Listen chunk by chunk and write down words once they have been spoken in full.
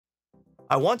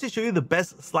I want to show you the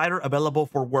best slider available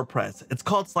for WordPress. It's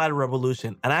called Slider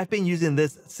Revolution, and I've been using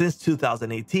this since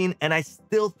 2018, and I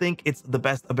still think it's the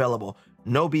best available.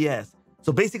 No BS.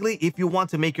 So basically, if you want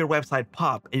to make your website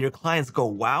pop and your clients go,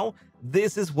 wow,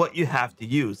 this is what you have to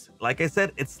use. Like I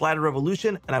said, it's Slider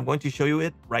Revolution, and I'm going to show you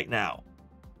it right now.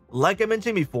 Like I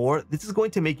mentioned before, this is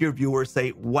going to make your viewers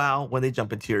say, wow, when they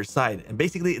jump into your site, and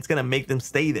basically it's going to make them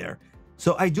stay there.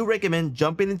 So I do recommend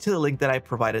jumping into the link that I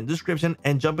provide in the description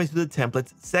and jump into the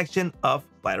templates section of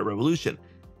Slider Revolution.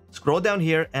 Scroll down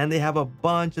here and they have a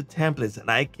bunch of templates,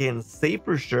 and I can say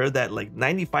for sure that like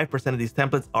 95% of these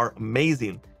templates are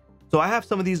amazing. So I have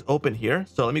some of these open here.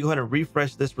 So let me go ahead and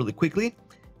refresh this really quickly.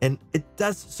 And it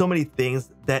does so many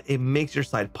things that it makes your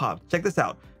site pop. Check this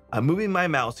out. I'm moving my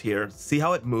mouse here. See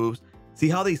how it moves. See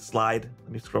how they slide.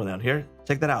 Let me scroll down here.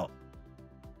 Check that out.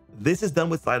 This is done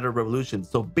with Slider Revolution.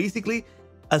 So basically,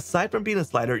 aside from being a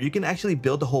slider, you can actually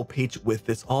build the whole page with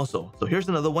this also. So here's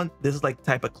another one. This is like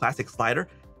type of classic slider,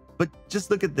 but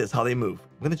just look at this, how they move.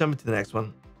 I'm going to jump into the next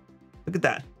one. Look at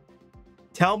that.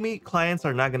 Tell me clients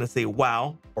are not going to say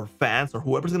wow, or fans, or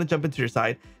whoever's going to jump into your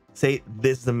site, say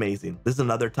this is amazing. This is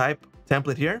another type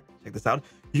template here. Check this out.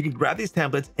 You can grab these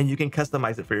templates and you can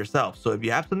customize it for yourself. So if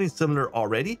you have something similar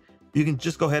already, you can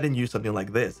just go ahead and use something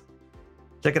like this.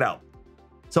 Check it out.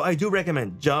 So I do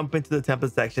recommend jump into the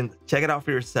template section, check it out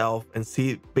for yourself, and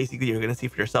see, basically you're going to see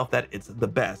for yourself that it's the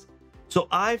best. So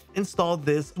I've installed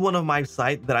this one of my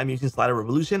site that I'm using, Slider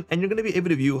Revolution, and you're going to be able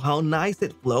to view how nice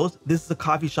it flows. This is a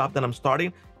coffee shop that I'm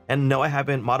starting, and no, I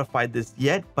haven't modified this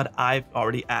yet, but I've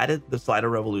already added the Slider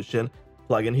Revolution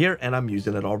plugin here and I'm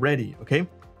using it already. Okay.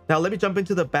 Now let me jump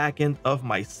into the back end of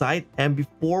my site. And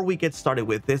before we get started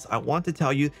with this, I want to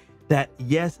tell you that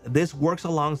yes, this works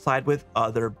alongside with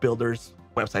other builders,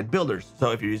 website builders.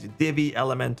 So if you're using Divi,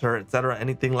 Elementor, etc.,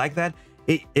 anything like that,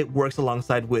 it works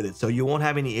alongside with it. So you won't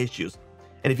have any issues.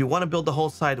 And if you want to build the whole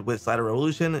site with Slider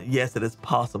Revolution, yes, it is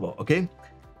possible. Okay.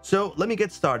 So let me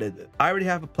get started. I already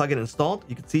have a plugin installed.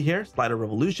 You can see here, Slider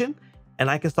Revolution, and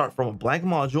I can start from a blank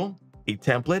module, a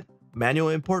template, manual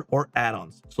import, or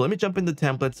add-ons. So let me jump into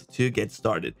templates to get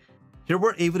started. Here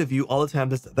we're able to view all the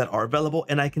templates that are available,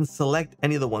 and I can select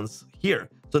any of the ones here.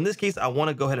 So in this case, I want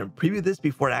to go ahead and preview this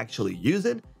before I actually use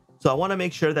it. So I want to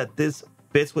make sure that this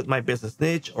fits with my business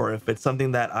niche, or if it's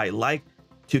something that I like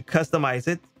to customize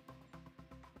it.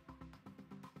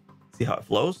 See how it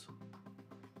flows.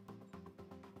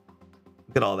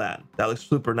 Look at all that. That looks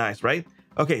super nice, right?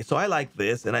 Okay, so I like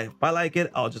this, and if I like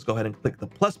it, I'll just go ahead and click the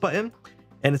plus button,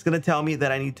 and it's going to tell me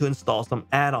that I need to install some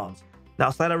add-ons. Now,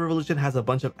 Slider Revolution has a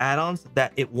bunch of add-ons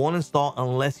that it won't install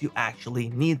unless you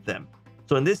actually need them.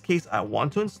 So in this case, I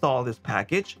want to install this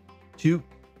package to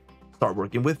start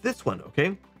working with this one.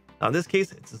 Okay. Now in this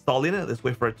case, it's installing it. Let's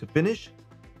wait for it to finish.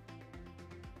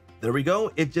 There we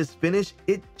go. It just finished.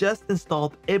 It just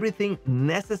installed everything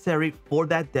necessary for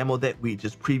that demo that we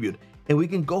just previewed. And we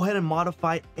can go ahead and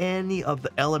modify any of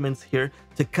the elements here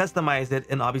to customize it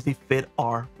and obviously fit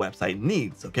our website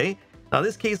needs. Okay. Now in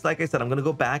this case, like I said, I'm going to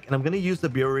go back and I'm going to use the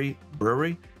brewery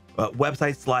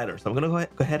website slider. So I'm going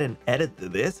to go ahead and edit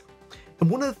this. And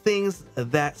one of the things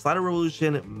that Slider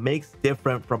Revolution makes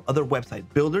different from other website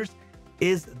builders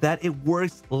is that it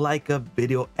works like a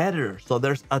video editor. So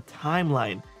there's a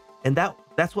timeline, and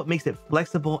that's what makes it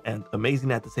flexible and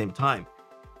amazing at the same time.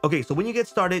 Okay, so when you get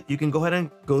started, you can go ahead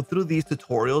and go through these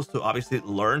tutorials to obviously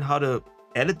learn how to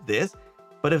edit this.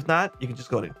 But if not, you can just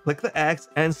go ahead and click the X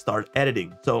and start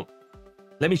editing. So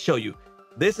let me show you.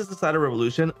 This is the Slider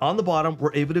Revolution. On the bottom,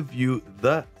 we're able to view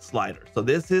the slider. So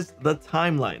this is the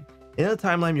timeline. In the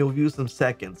timeline, you'll view some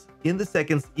seconds. In the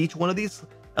seconds, each one of these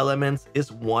elements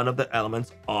is one of the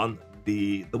elements on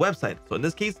the website. So in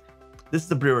this case, this is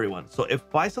the brewery one. So if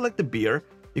I select the beer,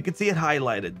 you can see it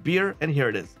highlighted, beer, and here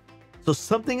it is. So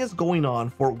something is going on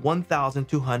for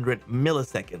 1,200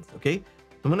 milliseconds. Okay,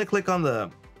 I'm going to click on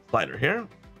the slider here.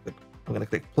 I'm going to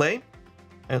click play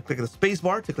and click the space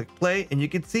bar to click play, and you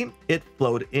can see it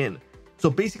flowed in. So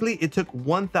basically it took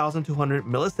 1,200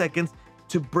 milliseconds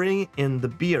to bring in the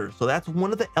beer. So that's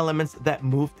one of the elements that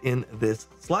moved in this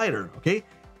slider. Okay,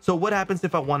 so what happens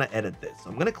if I want to edit this? So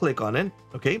I'm going to click on it.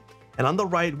 Okay, and on the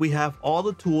right we have all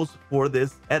the tools for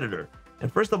this editor,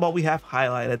 and first of all we have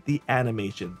highlighted the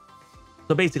animation.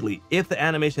 So basically, if the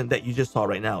animation that you just saw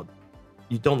right now,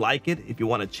 you don't like it, if you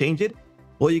want to change it,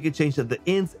 well, you can change the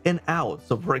ins and outs.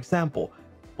 So for example,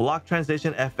 block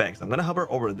transition FX, I'm going to hover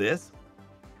over this.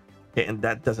 Okay, and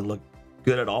that doesn't look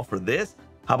good at all for this.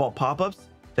 How about pop-ups?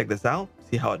 Check this out.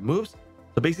 See how it moves.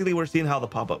 So basically, we're seeing how the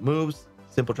pop-up moves.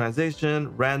 Simple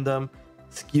transition, random,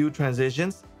 skew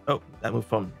transitions. Oh, that moved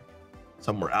from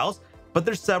somewhere else. but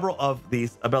there's several of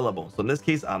these available. So in this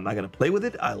case, I'm not going to play with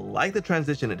it. I like the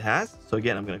transition it has. So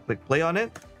again, I'm going to click play on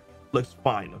it. Looks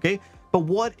fine. Okay. But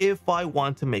what if I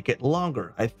want to make it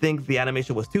longer? I think the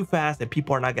animation was too fast and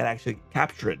people are not going to actually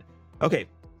capture it. Okay.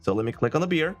 So let me click on the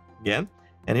beer again.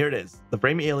 And here it is, the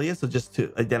frame alias. So just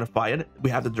to identify it, we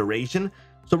have the duration.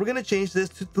 So we're going to change this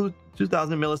to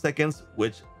 2000 milliseconds,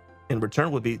 which in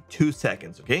return would be 2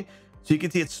 seconds. Okay. So you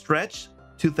can see it's stretched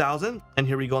 2000. And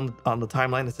here we go on the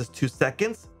timeline. It says 2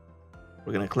 seconds.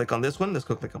 We're going to click on this one. Let's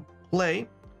go click on play.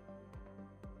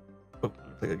 Oh,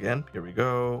 click again. Here we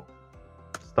go.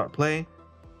 Start play.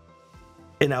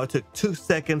 And now it took 2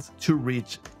 seconds to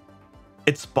reach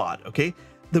its spot. Okay.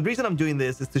 The reason I'm doing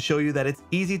this is to show you that it's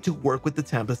easy to work with the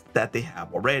templates that they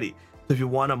have already. So if you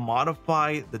want to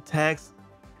modify the text,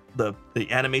 the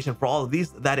animation for all of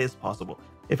these, that is possible.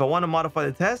 If I want to modify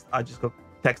the text, I just go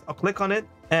text, I'll click on it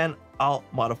and I'll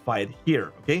modify it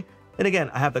here. Okay. And again,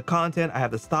 I have the content, I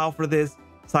have the style for this,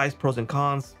 size, pros and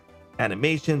cons,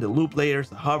 animation, the loop layers,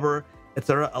 the hover,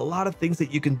 etc. A lot of things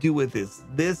that you can do with this.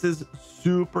 This is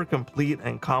super complete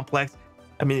and complex.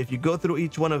 I mean, if you go through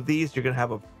each one of these, you're going to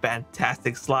have a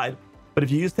fantastic slide. But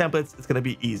if you use templates, it's going to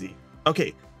be easy.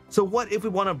 Okay, so what if we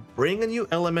want to bring a new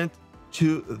element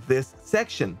to this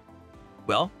section?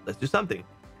 Well, let's do something.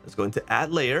 Let's go into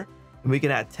add layer and we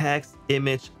can add text,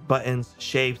 image, buttons,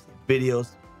 shapes,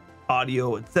 videos,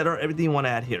 audio, etc. Everything you want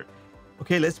to add here.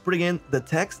 Okay, let's bring in the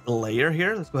text layer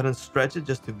here. Let's go ahead and stretch it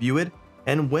just to view it.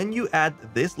 And when you add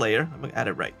this layer, I'm going to add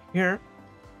it right here.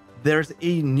 There's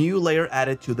a new layer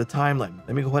added to the timeline.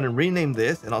 Let me go ahead and rename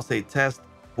this and I'll say test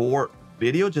for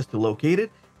video just to locate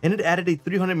it. And it added a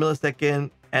 300 millisecond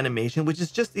animation, which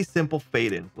is just a simple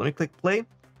fade in. Let me click play,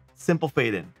 simple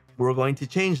fade in. We're going to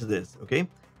change this. Okay.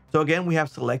 So again, we have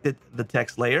selected the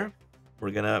text layer.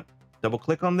 We're going to double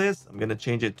click on this. I'm going to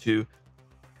change it to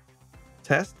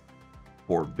test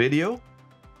for video.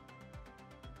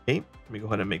 Okay. Let me go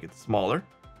ahead and make it smaller.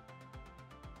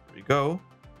 There we go.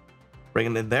 Bring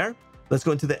it in there. Let's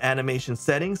go into the animation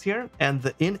settings here.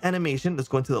 And in animation, let's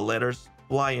go into the letters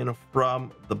fly in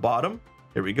from the bottom.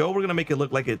 Here we go. We're going to make it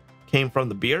look like it came from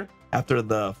the beer after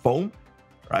the foam,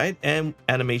 right? And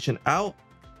animation out.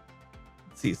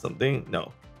 Let's see something.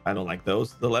 No, I don't like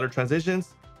those. The letter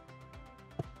transitions.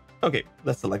 Okay,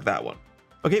 let's select that one.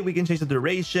 Okay, we can change the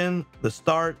duration, the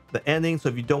start, the ending. So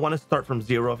if you don't want to start from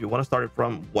 0, if you want to start it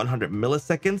from 100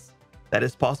 milliseconds, that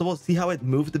is possible. See how it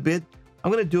moved a bit?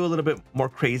 I'm going to do a little bit more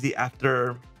crazy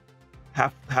after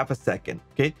half a second.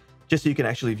 Okay, just so you can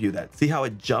actually view that. See how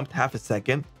it jumped half a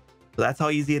second? So that's how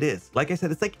easy it is. Like I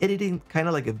said, it's like editing kind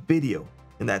of like a video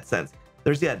in that sense.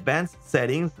 There's the advanced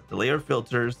settings, the layer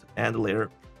filters, and the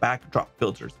layer backdrop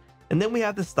filters. And then we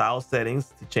have the style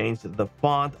settings to change the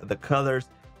font, the colors,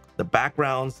 the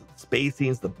backgrounds,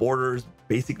 spacings, the borders.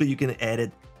 Basically, you can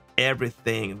edit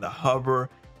everything, the hover,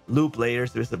 loop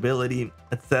layers, visibility,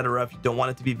 etc. If you don't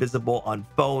want it to be visible on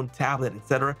phone, tablet,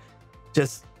 etc.,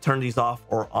 just turn these off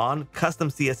or on. Custom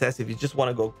CSS, if you just want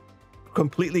to go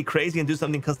completely crazy and do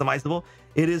something customizable,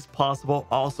 it is possible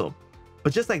also.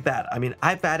 But just like that, I mean,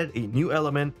 I've added a new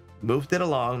element, moved it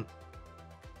along.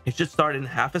 It should start in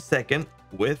half a second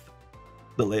with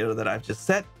the layer that I've just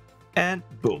set, and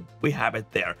boom, we have it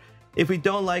there. If we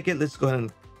don't like it, let's go ahead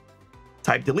and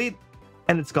type delete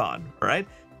and it's gone. All right.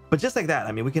 But just like that,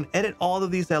 I mean, we can edit all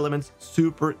of these elements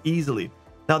super easily.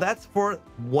 Now that's for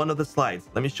one of the slides.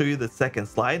 Let me show you the second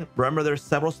slide. Remember, there's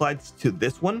several slides to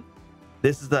this one.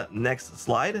 This is the next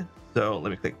slide. So let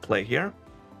me click play here.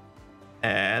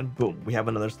 And boom, we have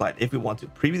another slide. If we want to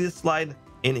preview this slide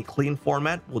in a clean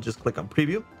format, we'll just click on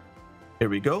preview. Here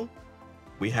we go.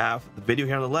 We have the video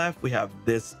here on the left. We have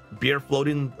this beer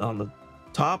floating on the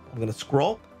top. I'm going to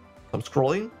scroll. I'm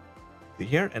scrolling. See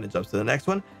here, and it jumps to the next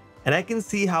one. And I can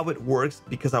see how it works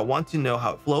because I want to know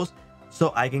how it flows.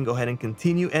 So I can go ahead and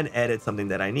continue and edit something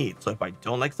that I need. So if I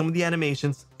don't like some of the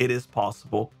animations, it is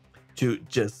possible to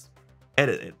just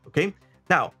edit it. Okay.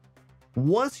 Now,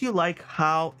 once you like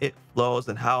how it flows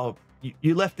and how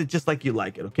you left it just like you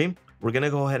like it. Okay. We're going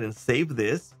to go ahead and save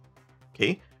this.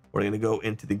 Okay. We're going to go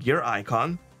into the gear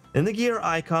icon. In the gear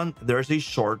icon, there's a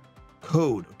short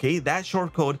code. Okay. That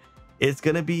short code is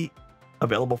going to be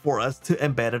available for us to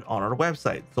embed it on our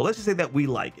website. So let's just say that we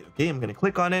like it. Okay. I'm going to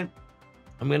click on it.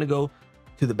 I'm going to go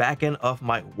to the back end of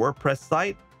my WordPress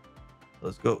site.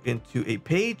 Let's go into a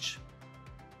page.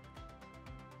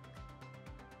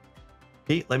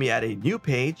 Okay. Let me add a new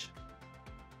page.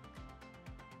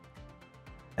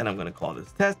 And I'm going to call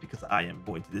this test because I am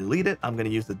going to delete it. I'm going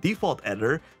to use the default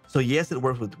editor. So yes, it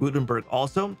works with Gutenberg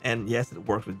also. And yes, it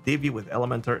works with Divi, with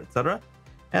Elementor, etc.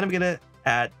 And I'm going to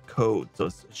add code. So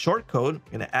it's short code.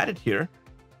 I'm going to add it here.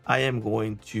 I am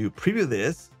going to preview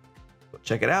this. Go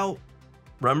check it out.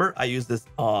 Remember, I use this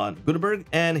on Gutenberg,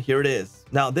 and here it is.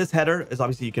 Now, this header is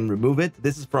obviously you can remove it.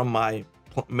 This is from my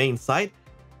main site,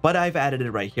 but I've added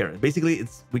it right here. Basically,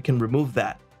 we can remove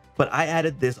that. But I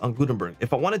added this on Gutenberg.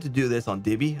 If I wanted to do this on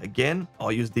Divi, again,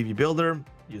 I'll use Divi Builder,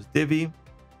 use Divi.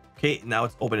 Okay, now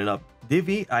it's opening up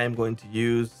Divi. I am going to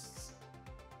use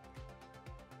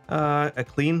a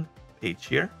clean page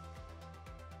here.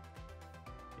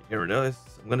 Here it is.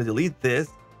 I'm going to delete this.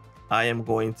 I am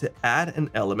going to add an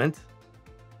element.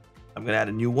 I'm going to add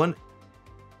a new one,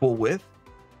 full width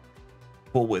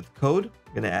code.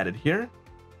 I'm going to add it here.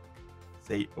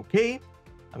 Say okay.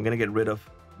 I'm going to get rid of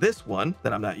this one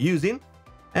that I'm not using,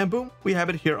 and boom, we have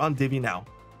it here on Divi now.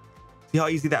 See how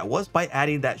easy that was by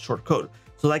adding that short code.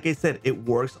 So like I said, it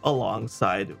works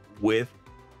alongside with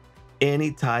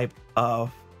any type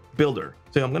of builder.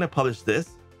 So I'm going to publish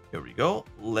this. Here we go.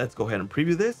 Let's go ahead and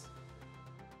preview this.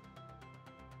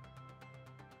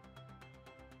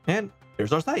 And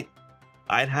here's our site.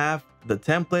 I'd have the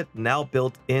template now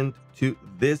built into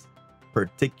this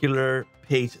particular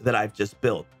page that I've just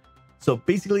built. So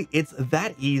basically, it's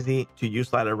that easy to use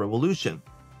Slider Revolution.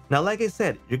 Now, like I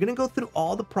said, you're going to go through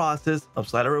all the process of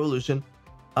Slider Revolution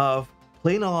of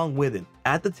playing along with it.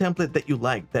 Add the template that you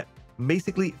like that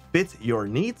basically fits your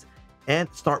needs and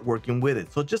start working with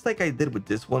it. So just like I did with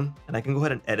this one, and I can go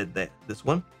ahead and edit this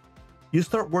one, you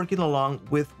start working along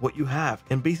with what you have.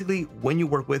 And basically, when you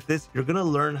work with this, you're going to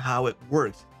learn how it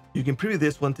works. You can preview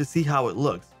this one to see how it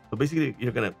looks. So basically,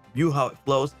 you're going to view how it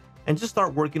flows and just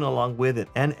start working along with it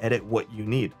and edit what you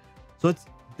need. So it's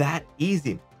that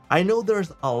easy. I know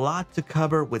there's a lot to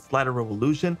cover with Slider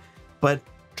Revolution, but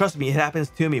trust me, it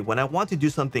happens to me. When I want to do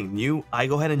something new, I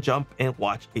go ahead and jump and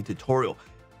watch a tutorial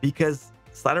because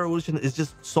Slider Revolution is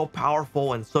just so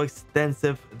powerful and so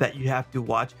extensive that you have to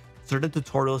watch certain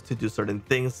tutorials to do certain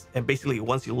things. And basically,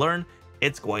 once you learn,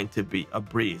 it's going to be a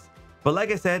breeze. But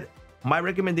like I said, my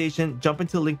recommendation, jump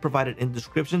into the link provided in the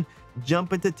description,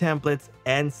 jump into templates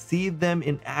and see them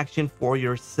in action for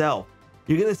yourself.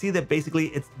 You're going to see that basically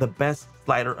it's the best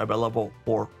slider available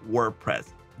for WordPress.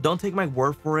 Don't take my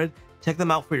word for it. Check them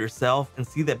out for yourself and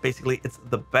see that basically it's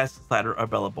the best slider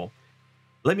available.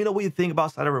 Let me know what you think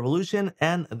about Slider Revolution,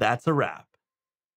 and that's a wrap.